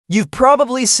You've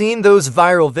probably seen those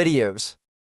viral videos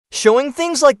showing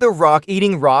things like The Rock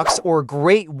eating rocks or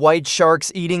great white sharks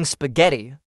eating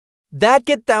spaghetti that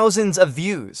get thousands of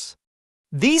views.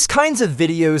 These kinds of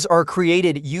videos are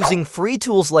created using free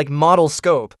tools like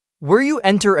ModelScope, where you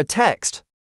enter a text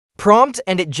prompt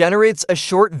and it generates a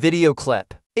short video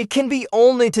clip. It can be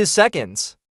only 2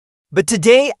 seconds. But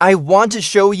today, I want to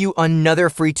show you another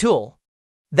free tool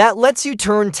that lets you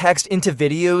turn text into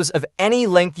videos of any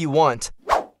length you want.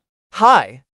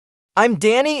 Hi, I'm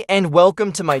Danny and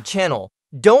welcome to my channel.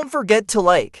 Don't forget to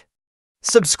like,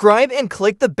 subscribe, and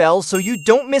click the bell so you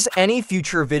don't miss any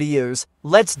future videos.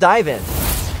 Let's dive in.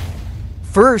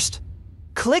 First,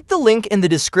 click the link in the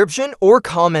description or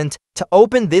comment to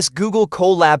open this Google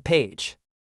Colab page.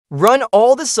 Run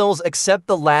all the cells except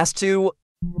the last 2.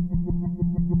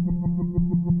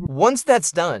 Once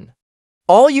that's done,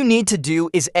 all you need to do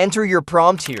is enter your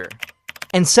prompt here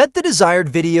and set the desired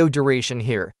video duration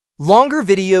here. Longer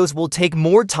videos will take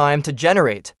more time to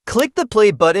generate. Click the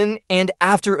play button and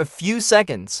after a few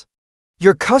seconds,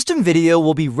 your custom video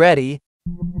will be ready.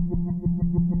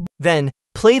 Then,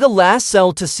 play the last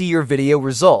cell to see your video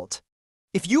result.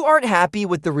 If you aren't happy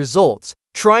with the results,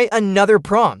 try another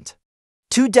prompt.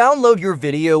 To download your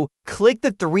video, click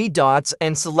the 3 dots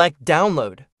and select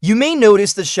Download. You may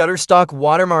notice the Shutterstock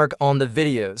watermark on the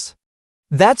videos.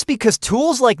 That's because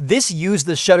tools like this use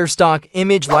the Shutterstock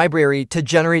image library to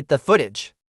generate the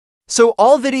footage. So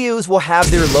all videos will have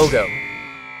their logo.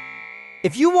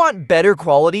 If you want better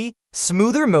quality,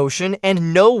 smoother motion,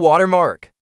 and no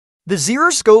watermark, the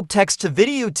ZeroScope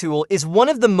text-to-video tool is one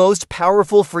of the most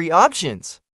powerful free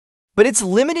options. But it's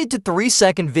limited to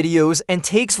 3-second videos and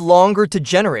takes longer to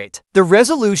generate. The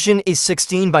resolution is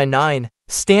 16:9,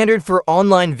 standard for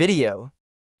online video.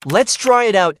 Let's try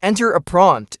it out. Enter a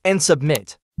prompt and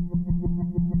submit.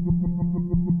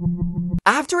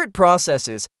 After it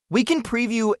processes, we can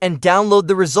preview and download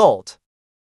the result.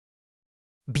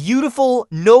 Beautiful,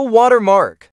 no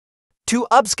watermark. To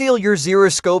upscale your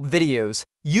ZeroScope videos,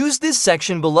 use this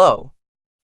section below.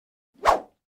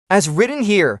 As written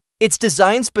here, it's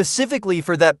designed specifically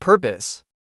for that purpose.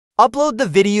 Upload the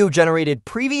video generated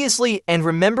previously and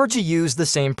remember to use the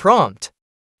same prompt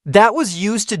that was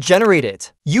used to generate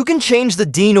it. You can change the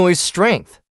denoise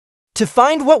strength. To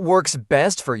find what works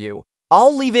best for you,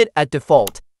 I'll leave it at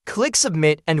default. Click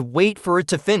Submit and wait for it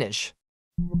to finish.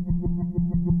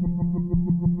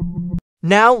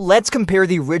 Now let's compare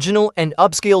the original and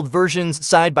upscaled versions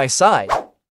side by side.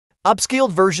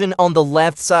 Upscaled version on the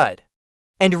left side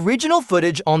and original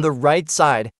footage on the right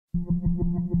side.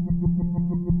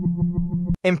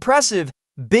 Impressive,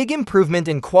 big improvement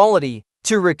in quality.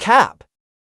 To recap,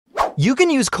 you can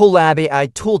use Colab AI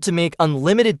tool to make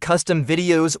unlimited custom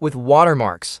videos with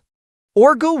watermarks.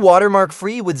 Or go watermark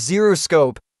free with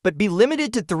ZeroScope, but be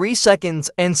limited to 3 seconds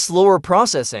and slower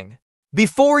processing.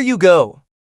 Before you go,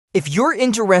 if you're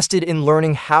interested in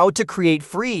learning how to create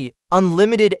free,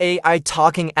 unlimited AI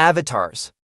talking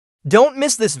avatars, don't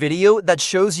miss this video that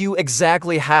shows you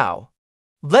exactly how.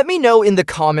 Let me know in the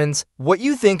comments what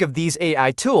you think of these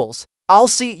AI tools. I'll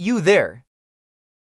see you there.